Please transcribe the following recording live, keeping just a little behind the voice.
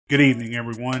Good evening,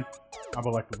 everyone. I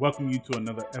would like to welcome you to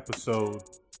another episode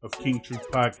of King Truth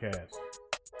Podcast.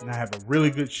 And I have a really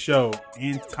good show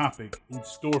and topic in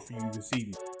store for you this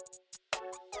evening.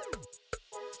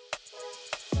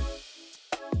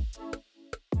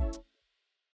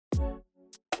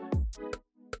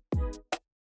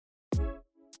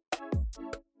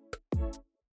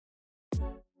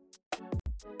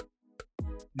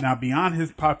 Now, beyond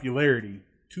his popularity,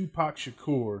 Tupac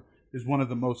Shakur is one of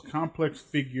the most complex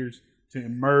figures to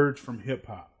emerge from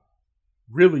hip-hop,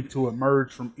 really to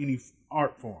emerge from any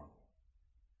art form.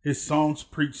 His songs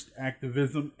preached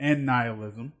activism and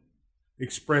nihilism,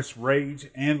 expressed rage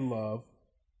and love,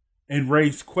 and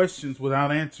raised questions without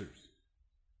answers.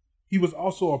 He was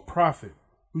also a prophet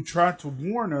who tried to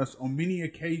warn us on many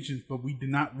occasions, but we did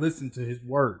not listen to his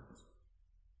words.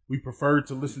 We preferred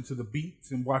to listen to the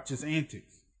beats and watch his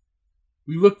antics.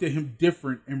 We looked at him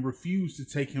different and refused to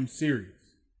take him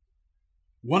serious.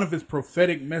 One of his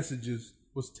prophetic messages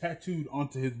was tattooed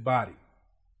onto his body: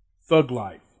 Thug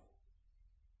Life.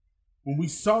 When we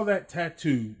saw that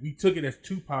tattoo, we took it as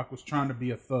Tupac was trying to be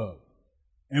a thug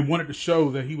and wanted to show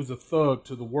that he was a thug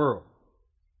to the world.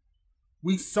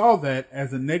 We saw that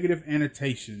as a negative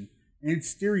annotation and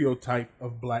stereotype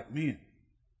of black men.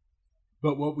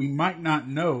 But what we might not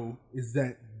know is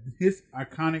that his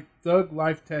iconic Thug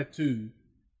Life tattoo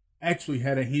actually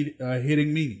had a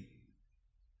hidden meaning.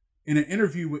 In an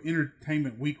interview with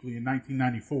Entertainment Weekly in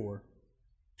 1994,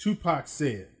 Tupac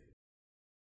said,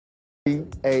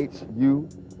 H-U-G-L-I-F-E,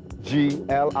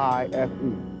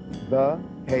 the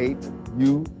hate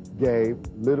you gave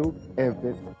little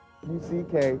infants,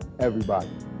 U-C-K, everybody.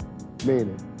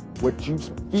 Meaning, what you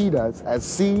feed us as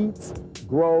seeds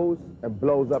grows and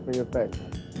blows up in your face.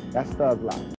 That's Thug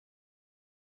Life.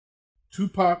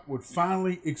 Tupac would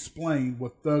finally explain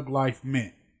what Thug Life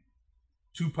meant.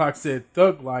 Tupac said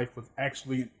Thug Life was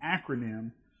actually an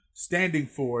acronym standing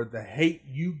for the hate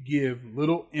you give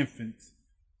little infants,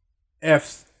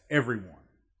 F's everyone.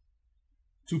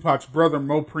 Tupac's brother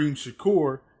Mopreme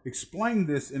Shakur explained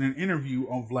this in an interview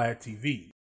on Vlad TV.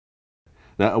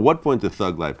 Now, at what point did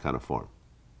Thug Life kind of form?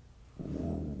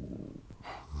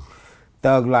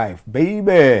 Thug Life,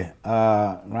 baby,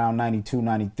 around 92,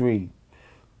 93.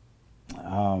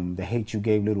 The hate you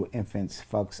gave little infants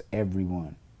fucks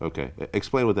everyone. Okay,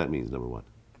 explain what that means, number one.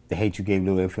 The hate you gave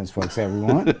little infants fucks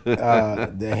everyone.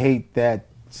 The hate that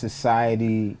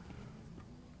society,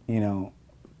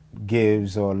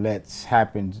 gives or lets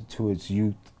happen to its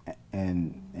youth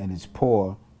and its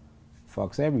poor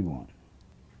fucks everyone.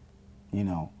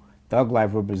 Thug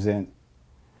Life represent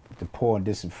the poor and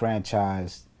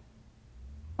disenfranchised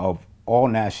of all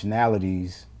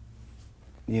nationalities,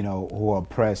 who are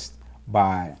oppressed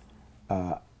by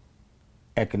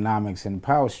economics and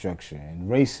power structure and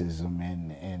racism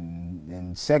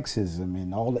and sexism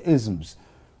and all the isms.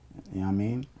 You know what I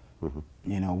mean?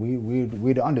 Mm-hmm.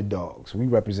 We're the underdogs. We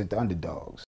represent the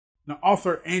underdogs. Now,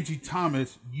 author Angie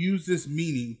Thomas used this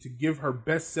meaning to give her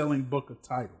best-selling book a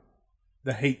title,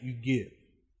 The Hate You Give.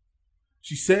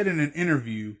 She said in an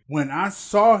interview, "When I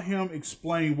saw him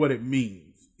explain what it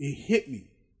means, it hit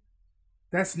me.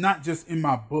 That's not just in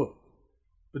my book,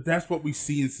 but that's what we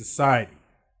see in society.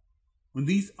 When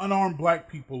these unarmed black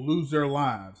people lose their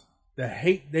lives, the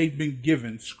hate they've been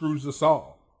given screws us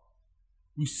all.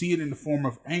 We see it in the form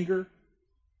of anger,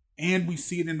 and we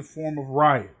see it in the form of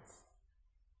riots.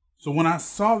 So when I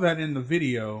saw that in the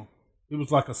video, it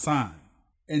was like a sign.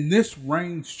 And this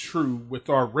reigns true with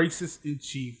our racist in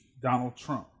chief, Donald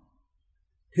Trump.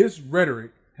 His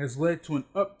rhetoric has led to an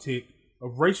uptick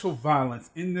of racial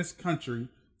violence in this country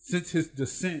since his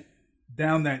descent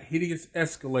down that hideous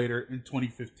escalator in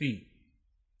 2015.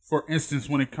 For instance,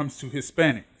 when it comes to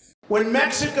Hispanics. When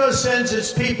Mexico sends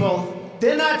its people,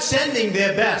 they're not sending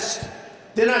their best.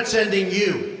 They're not sending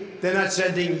you. They're not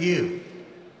sending you.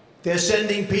 They're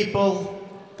sending people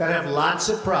that have lots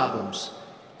of problems,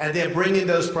 and they're bringing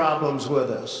those problems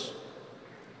with us.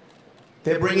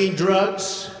 They're bringing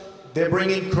drugs. They're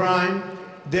bringing crime.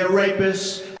 They're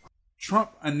rapists.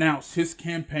 Trump announced his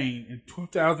campaign in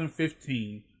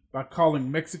 2015 by calling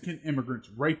Mexican immigrants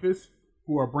rapists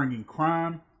who are bringing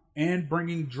crime and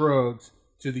bringing drugs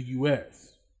to the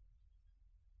U.S.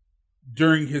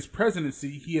 During his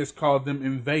presidency, he has called them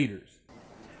invaders.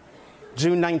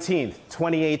 June 19th,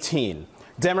 2018.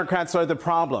 Democrats are the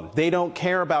problem. They don't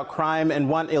care about crime and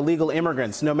want illegal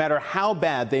immigrants, no matter how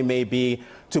bad they may be,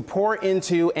 to pour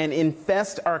into and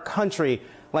infest our country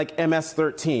like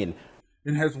MS-13.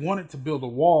 And has wanted to build a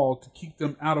wall to keep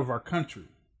them out of our country.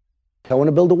 I want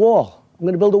to build a wall. I'm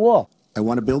going to build a wall. I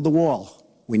want to build the wall.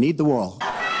 We need the wall.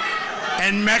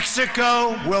 And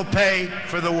Mexico will pay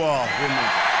for the wall.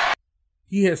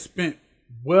 he has spent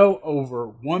well over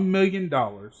 $1 million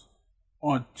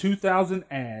on 2,000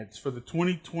 ads for the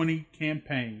 2020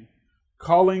 campaign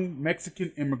calling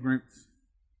Mexican immigrants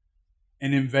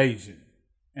an invasion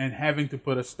and having to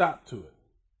put a stop to it.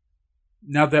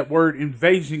 Now, that word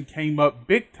invasion came up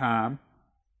big time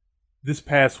this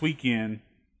past weekend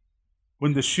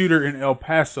when the shooter in El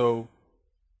Paso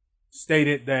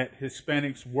stated that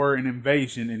Hispanics were an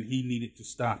invasion and he needed to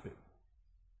stop it.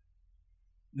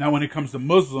 Now, when it comes to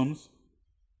Muslims,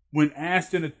 when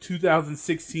asked in a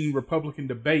 2016 Republican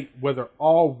debate whether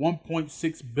all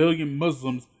 1.6 billion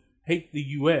Muslims hate the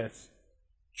U.S.,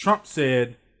 Trump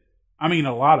said, "I mean,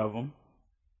 a lot of them.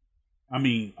 I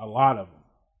mean, a lot of them."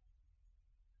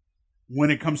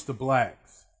 When it comes to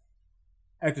blacks,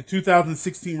 at the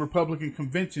 2016 Republican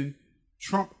convention,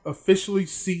 Trump officially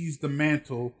seized the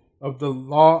mantle of the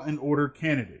law and order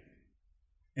candidate,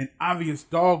 an obvious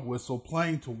dog whistle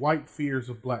playing to white fears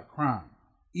of black crime,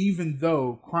 even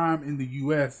though crime in the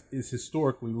U.S. is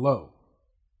historically low.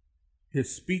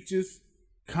 His speeches,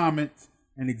 comments,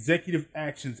 and executive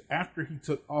actions after he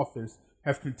took office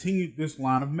have continued this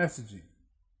line of messaging.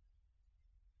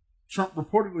 Trump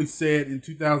reportedly said in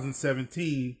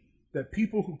 2017 that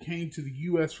people who came to the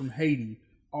U.S. from Haiti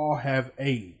all have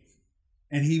AIDS,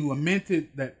 and he lamented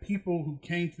that people who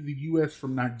came to the U.S.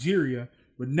 from Nigeria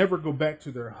would never go back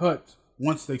to their huts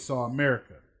once they saw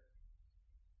America.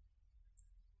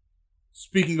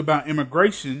 Speaking about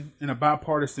immigration in a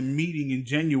bipartisan meeting in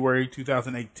January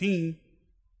 2018,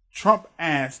 Trump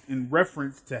asked in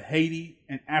reference to Haiti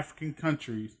and African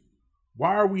countries,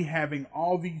 "Why are we having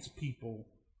all these people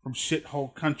from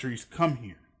shithole countries come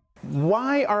here?"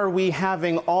 Why are we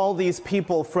having all these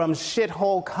people from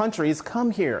shithole countries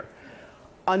come here?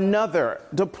 Another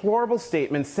deplorable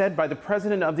statement said by the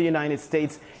President of the United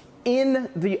States in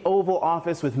the Oval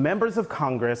Office with members of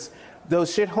Congress.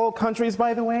 Those shithole countries,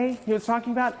 by the way, he was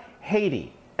talking about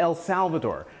Haiti, El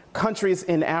Salvador, countries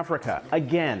in Africa,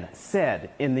 again said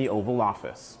in the Oval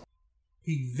Office.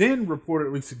 He then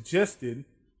reportedly suggested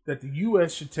that the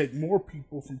U.S. should take more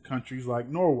people from countries like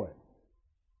Norway.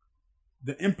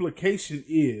 The implication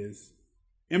is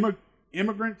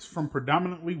immigrants from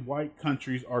predominantly white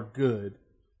countries are good,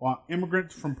 while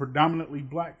immigrants from predominantly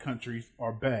black countries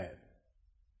are bad.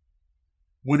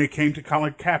 When it came to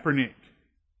Colin Kaepernick,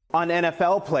 on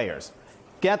NFL players,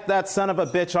 get that son of a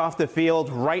bitch off the field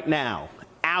right now.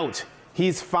 Out.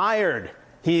 He's fired.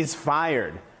 He's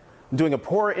fired. Doing a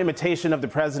poor imitation of the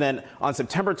president on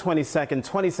September 22nd,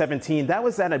 2017. That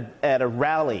was at a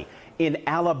rally in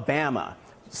Alabama,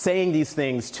 saying these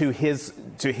things to his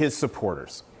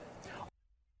supporters.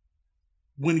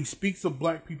 When he speaks of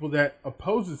black people that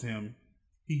opposes him,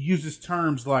 he uses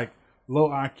terms like low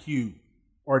IQ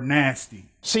or nasty.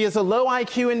 She is a low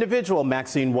IQ individual,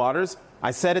 Maxine Waters.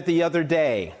 I said it the other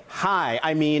day.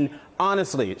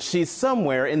 Honestly, she's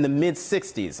somewhere in the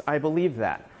mid-60s. I believe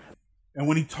that. And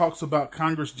when he talks about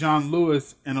Congress John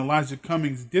Lewis and Elijah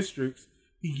Cummings districts,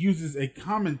 he uses a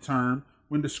common term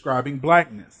when describing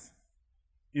blackness: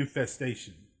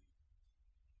 infestation.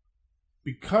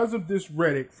 Because of this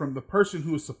rhetoric from the person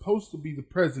who is supposed to be the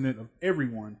president of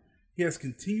everyone, he has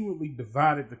continually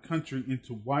divided the country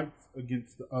into whites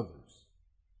against the others.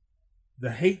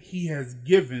 The hate he has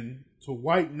given to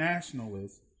white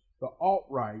nationalists, the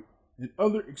alt-right, and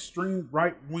other extreme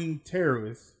right-wing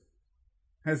terrorists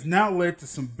has now led to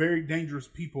some very dangerous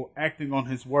people acting on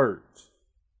his words.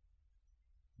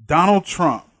 Donald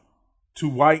Trump to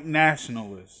white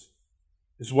nationalists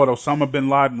is what Osama bin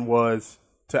Laden was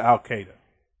to Al-Qaeda.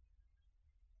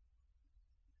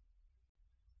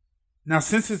 Now,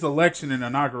 since his election and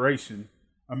inauguration,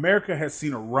 America has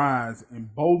seen a rise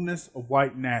in boldness of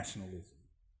white nationalism.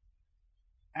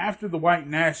 After the white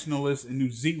nationalists in New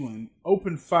Zealand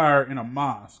opened fire in a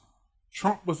mosque,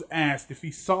 Trump was asked if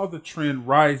he saw the trend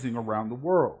rising around the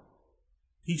world.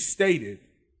 He stated,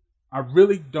 "I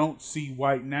really don't see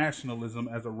white nationalism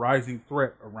as a rising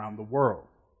threat around the world,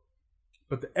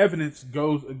 but the evidence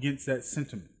goes against that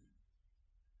sentiment.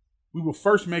 We will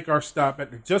first make our stop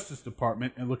at the Justice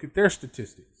Department and look at their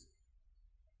statistics.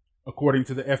 According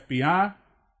to the FBI,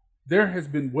 there has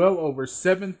been well over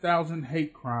 7,000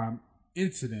 hate crime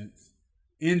incidents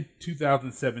in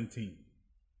 2017.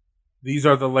 These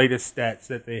are the latest stats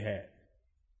that they had,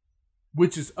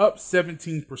 which is up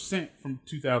 17% from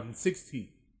 2016.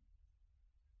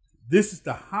 This is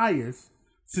the highest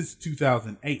since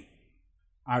 2008.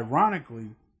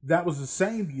 Ironically, that was the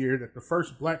same year that the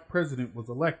first black president was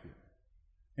elected,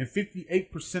 and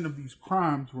 58% of these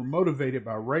crimes were motivated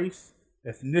by race,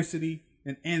 ethnicity,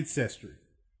 and ancestry.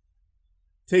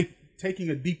 Taking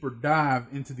a deeper dive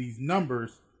into these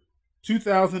numbers,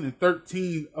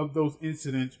 2,013 of those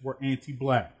incidents were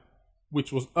anti-black,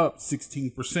 which was up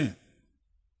 16%.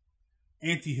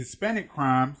 Anti-Hispanic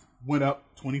crimes went up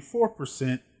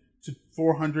 24% to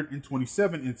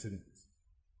 427 incidents.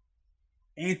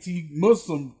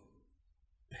 Anti-Muslim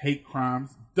hate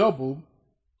crimes doubled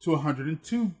to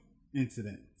 102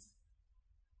 incidents.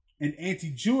 And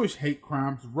anti-Jewish hate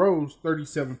crimes rose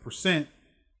 37%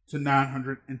 to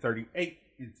 938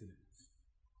 incidents.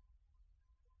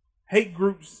 Hate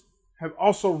groups have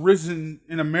also risen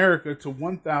in America to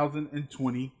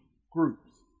 1,020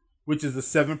 groups, which is a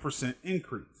 7%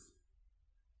 increase.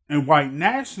 And white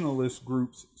nationalist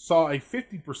groups saw a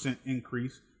 50%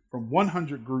 increase from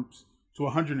 100 groups to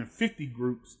 150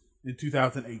 groups in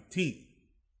 2018.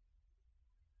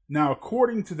 Now,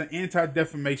 according to the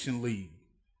Anti-Defamation League,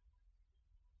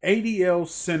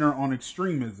 ADL's Center on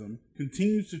Extremism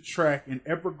continues to track an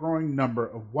ever-growing number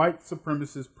of white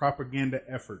supremacist propaganda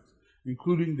efforts,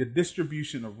 including the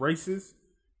distribution of racist,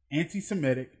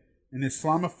 anti-Semitic, and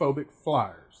Islamophobic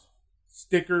flyers,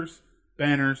 stickers,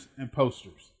 banners, and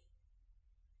posters.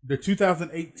 The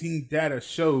 2018 data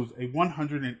shows a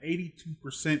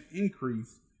 182%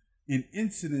 increase in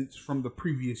incidents from the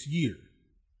previous year,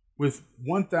 with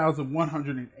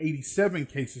 1,187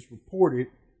 cases reported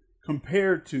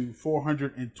compared to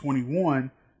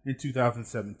 421 in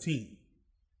 2017.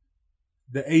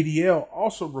 The ADL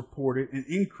also reported an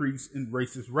increase in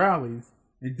racist rallies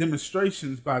and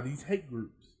demonstrations by these hate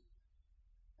groups.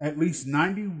 At least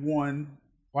 91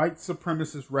 white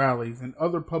supremacist rallies and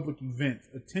other public events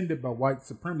attended by white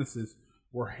supremacists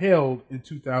were held in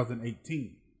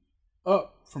 2018,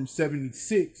 up from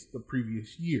 76 the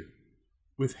previous year,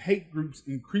 with hate groups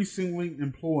increasingly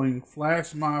employing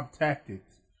flash mob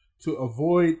tactics to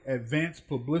avoid advanced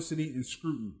publicity and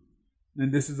scrutiny.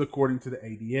 And this is according to the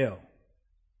ADL.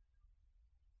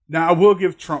 Now, I will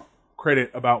give Trump credit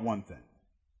about one thing.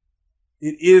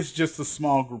 It is just a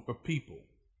small group of people.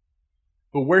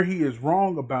 But where he is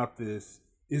wrong about this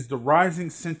is the rising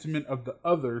sentiment of the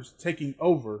others taking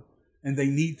over and they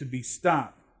need to be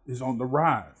stopped is on the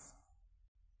rise.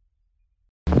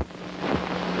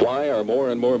 Why are more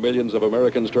and more millions of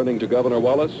Americans turning to Governor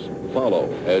Wallace?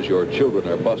 Follow as your children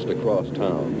are bussed across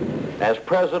town. As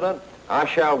president, I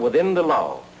shall, within the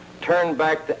law, turn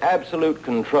back the absolute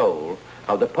control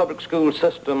of the public school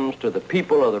systems to the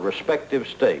people of the respective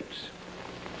states.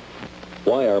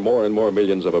 Why are more and more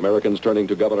millions of Americans turning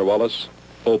to Governor Wallace?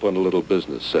 Open a little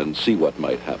business and see what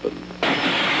might happen.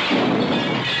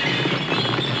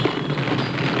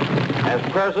 As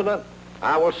president,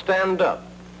 I will stand up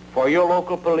for your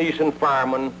local police and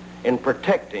firemen in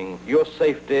protecting your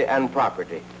safety and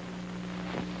property.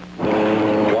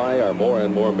 Why are more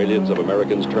and more millions of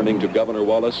Americans turning to Governor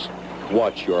Wallace?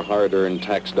 Watch your hard-earned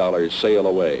tax dollars sail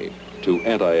away to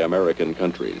anti-American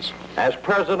countries. As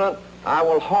president, I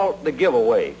will halt the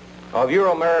giveaway of your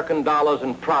American dollars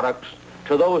and products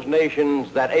to those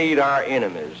nations that aid our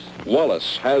enemies.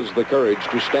 Wallace has the courage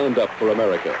to stand up for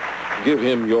America. Give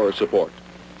him your support.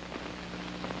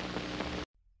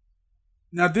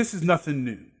 Now, this is nothing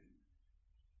new.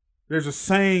 There's a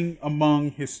saying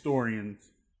among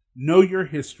historians, know your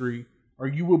history or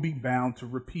you will be bound to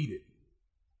repeat it.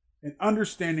 And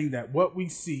understanding that what we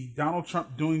see Donald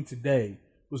Trump doing today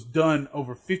was done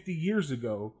over 50 years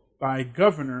ago by a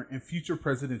governor and future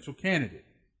presidential candidate.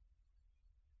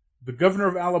 The governor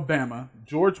of Alabama,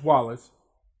 George Wallace,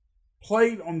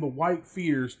 played on the white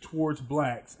fears towards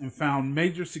blacks and found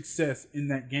major success in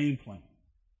that game plan.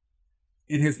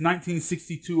 In his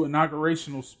 1962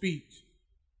 inaugurational speech,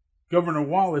 Governor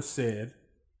Wallace said,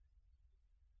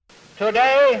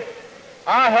 "Today,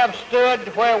 I have stood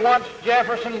where once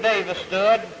Jefferson Davis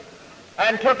stood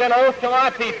and took an oath to my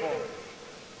people.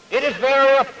 It is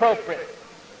very appropriate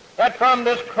that from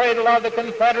this cradle of the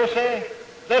Confederacy,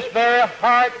 this very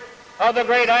heart of the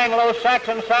great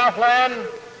Anglo-Saxon Southland,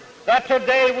 that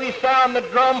today we sound the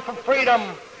drum for freedom,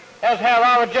 as have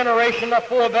our generation of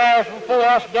forebears before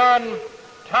us done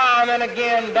time and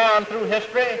again down through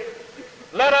history.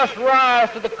 Let us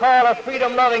rise to the call of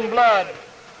freedom-loving blood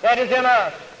that is in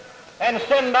us and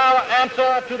send our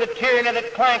answer to the tyranny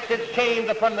that clanks its chains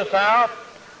upon the South.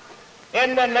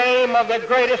 In the name of the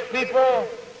greatest people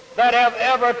that have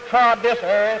ever trod this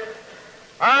earth,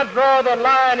 I draw the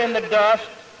line in the dust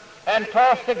and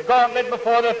toss the gauntlet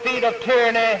before the feet of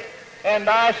tyranny, and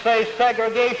I say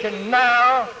segregation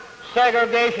now,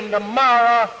 segregation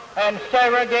tomorrow, and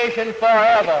segregation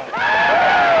forever."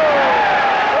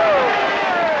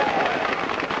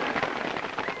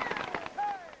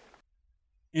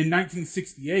 In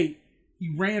 1968,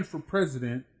 he ran for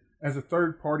president as a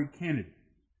third-party candidate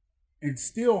and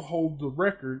still holds the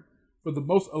record for the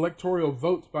most electoral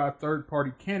votes by a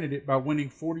third-party candidate by winning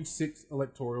 46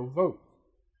 electoral votes.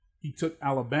 He took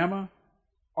Alabama,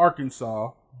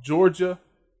 Arkansas, Georgia,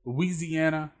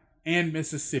 Louisiana, and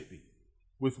Mississippi,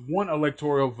 with one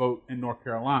electoral vote in North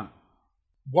Carolina.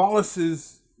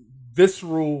 Wallace's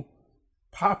visceral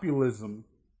populism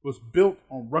was built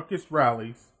on ruckus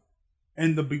rallies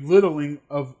and the belittling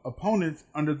of opponents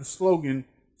under the slogan,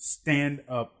 "Stand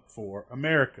Up for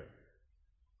America."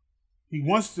 He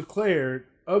once declared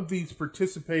of those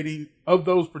participating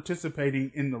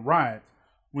in the riots,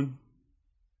 when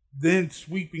then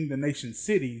sweeping the nation's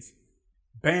cities,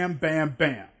 bam, bam,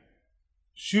 bam,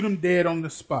 shoot 'em dead on the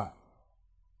spot,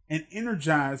 and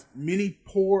energized many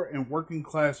poor and working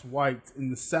class whites in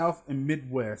the South and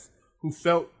Midwest who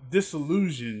felt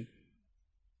disillusioned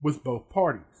with both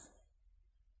parties.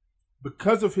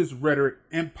 Because of his rhetoric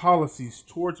and policies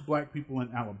towards black people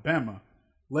in Alabama,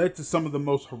 led to some of the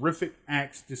most horrific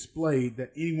acts displayed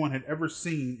that anyone had ever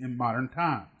seen in modern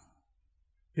times.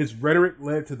 His rhetoric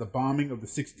led to the bombing of the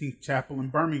 16th Chapel in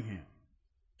Birmingham,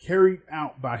 carried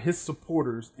out by his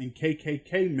supporters and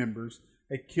KKK members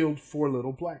that killed 4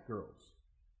 little black girls.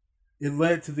 It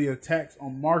led to the attacks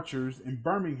on marchers in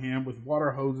Birmingham with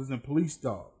water hoses and police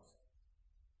dogs.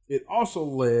 It also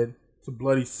led to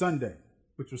Bloody Sunday,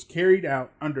 which was carried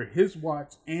out under his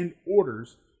watch and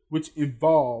orders, which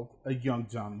involved a young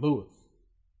John Lewis.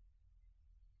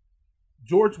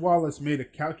 George Wallace made a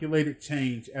calculated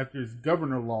change after his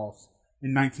governor loss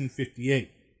in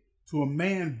 1958 to a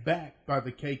man backed by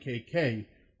the KKK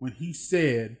when he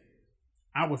said,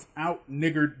 "I was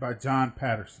out-niggered by John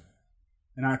Patterson,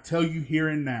 and I tell you here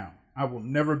and now, I will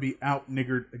never be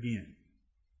out-niggered again."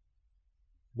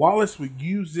 Wallace would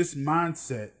use this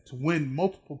mindset to win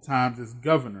multiple times as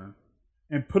governor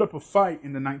and put up a fight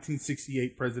in the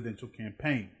 1968 presidential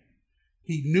campaign.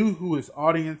 He knew who his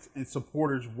audience and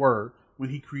supporters were when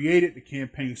he created the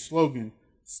campaign slogan,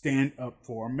 "Stand Up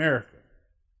for America."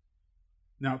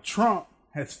 Now, Trump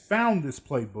has found this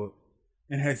playbook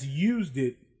and has used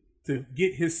it to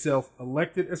get himself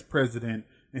elected as president,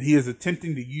 and he is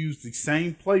attempting to use the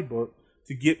same playbook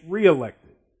to get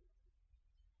reelected.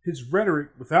 His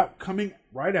rhetoric, without coming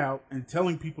right out and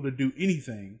telling people to do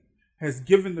anything, has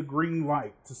given the green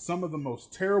light to some of the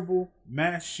most terrible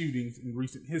mass shootings in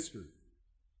recent history.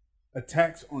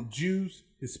 Attacks on Jews,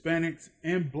 Hispanics,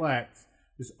 and blacks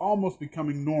is almost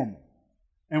becoming normal.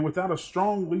 And without a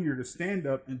strong leader to stand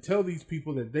up and tell these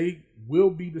people that they will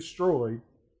be destroyed,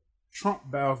 Trump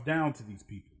bows down to these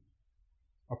people.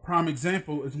 A prime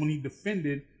example is when he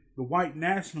defended the white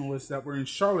nationalists that were in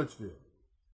Charlottesville.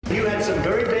 You had some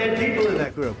very bad people in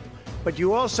that group, but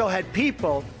you also had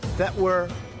people that were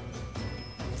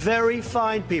very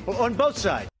fine people on both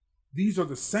sides. These are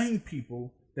the same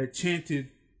people that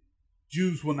chanted,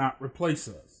 "Jews will not replace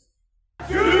us."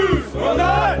 Jews will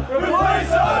not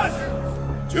replace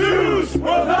us! Jews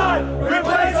will not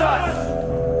replace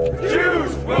us!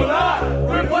 Jews will not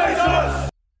replace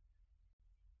us!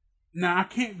 Now, I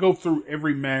can't go through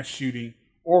every mass shooting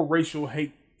or racial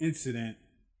hate incident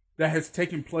that has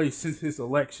taken place since his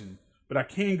election, but I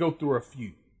can go through a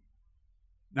few.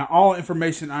 Now, all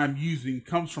information I'm using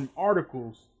comes from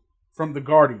articles from The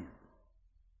Guardian.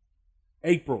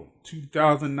 April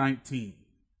 2019.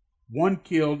 1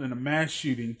 killed in a mass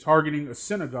shooting targeting a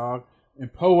synagogue in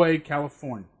Poway,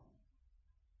 California.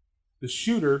 The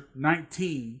shooter,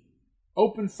 19,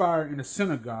 opened fire in a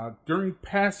synagogue during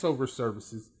Passover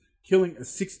services, killing a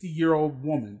 60-year-old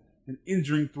woman and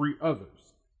injuring 3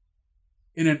 others.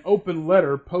 In an open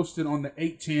letter posted on the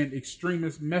 8chan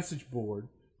extremist message board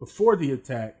before the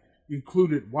attack,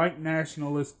 included white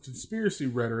nationalist conspiracy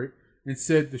rhetoric and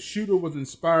said the shooter was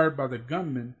inspired by the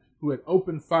gunman who had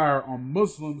opened fire on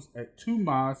Muslims at 2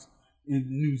 mosques in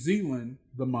New Zealand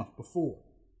the month before.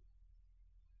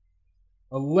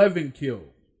 11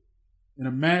 killed in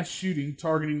a mass shooting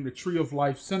targeting the Tree of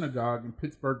Life Synagogue in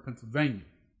Pittsburgh, Pennsylvania.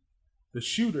 The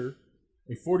shooter,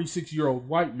 a 46-year-old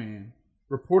white man,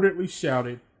 reportedly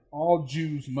shouted, "All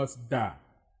Jews must die,"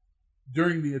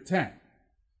 during the attack.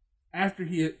 After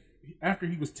he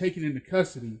was taken into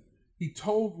custody, he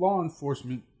told law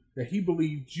enforcement that he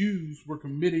believed Jews were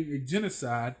committing a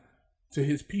genocide to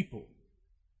his people.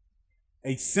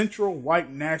 A central white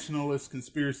nationalist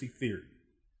conspiracy theory.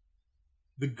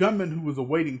 The gunman who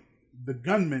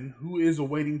is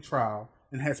awaiting trial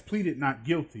and has pleaded not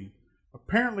guilty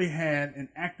apparently had an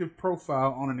active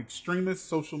profile on an extremist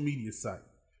social media site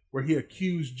where he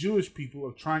accused Jewish people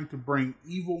of trying to bring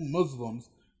evil Muslims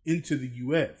into the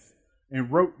U.S.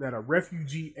 and wrote that a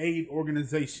refugee aid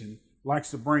organization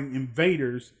likes to bring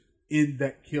invaders in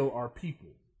that kill our people.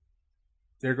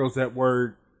 There goes that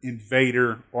word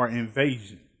invader or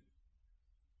invasion.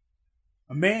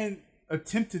 A man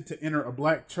attempted to enter a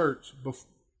black church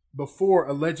before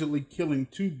allegedly killing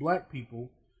 2 black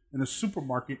people in a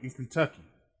supermarket in Kentucky.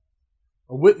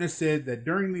 A witness said that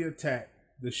during the attack,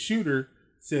 the shooter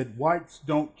said whites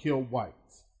don't kill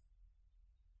whites.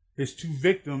 His 2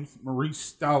 victims, Maurice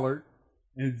Stallard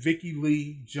and Vicky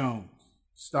Lee Jones,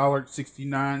 Stallard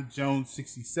 69, Jones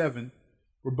 67,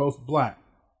 were both black.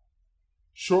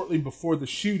 Shortly before the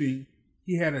shooting,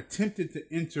 he had attempted to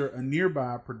enter a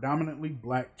nearby predominantly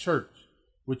black church,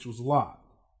 which was locked.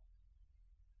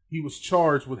 He was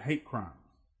charged with hate crimes.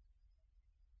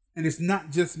 And it's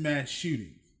not just mass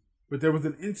shootings, but there was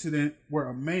an incident where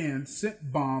a man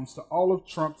sent bombs to all of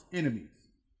Trump's enemies: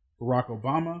 Barack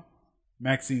Obama,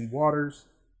 Maxine Waters,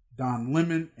 Don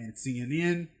Lemon and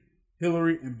CNN,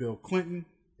 Hillary and Bill Clinton,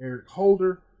 Eric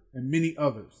Holder, and many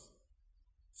others.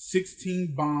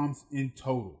 16 bombs in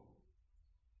total.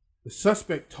 The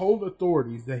suspect told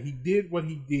authorities that he did what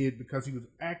he did because he was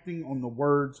acting on the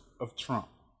words of Trump.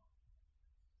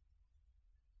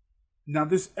 Now,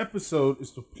 this episode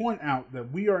is to point out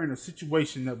that we are in a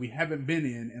situation that we haven't been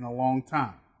in a long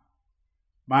time.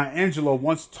 Maya Angelou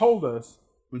once told us,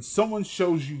 when someone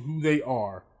shows you who they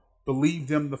are, believe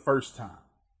them the first time.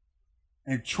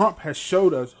 And Trump has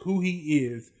showed us who he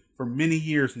is for many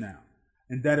years now.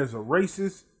 And that is a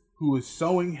racist who is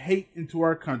sowing hate into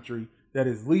our country that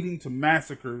is leading to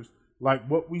massacres like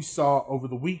what we saw over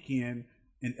the weekend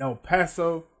in El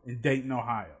Paso and Dayton,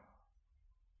 Ohio.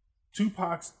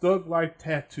 Tupac's Thug Life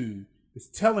tattoo is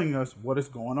telling us what is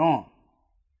going on.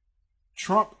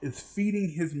 Trump is feeding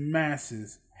his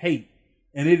masses hate,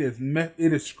 and it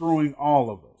is screwing all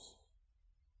of us.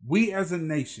 We as a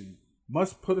nation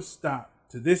must put a stop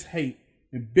to this hate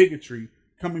and bigotry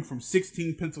coming from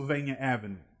 16 Pennsylvania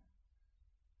Avenue.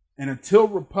 And until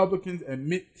Republicans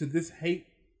admit to this hate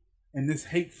and this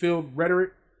hate-filled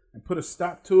rhetoric and put a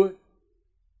stop to it,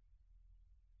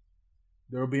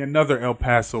 there will be another El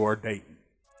Paso or Dayton.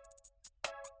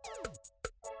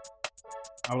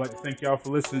 I would like to thank y'all for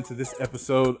listening to this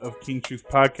episode of King Truth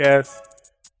Podcast.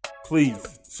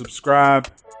 Please subscribe,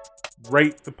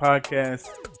 rate the podcast,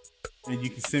 and you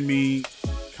can send me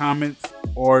comments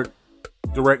or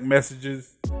direct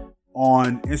messages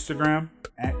on Instagram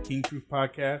at King Truth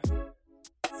Podcast,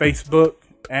 Facebook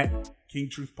at King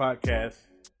Truth Podcast,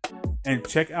 and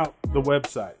check out the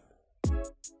website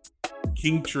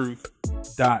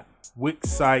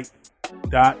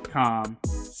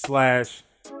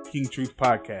kingtruth.wixsite.com/King Truth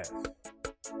Podcast.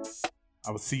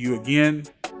 I will see you again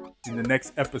in the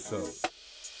next episode.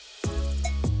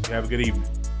 You have a good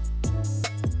evening.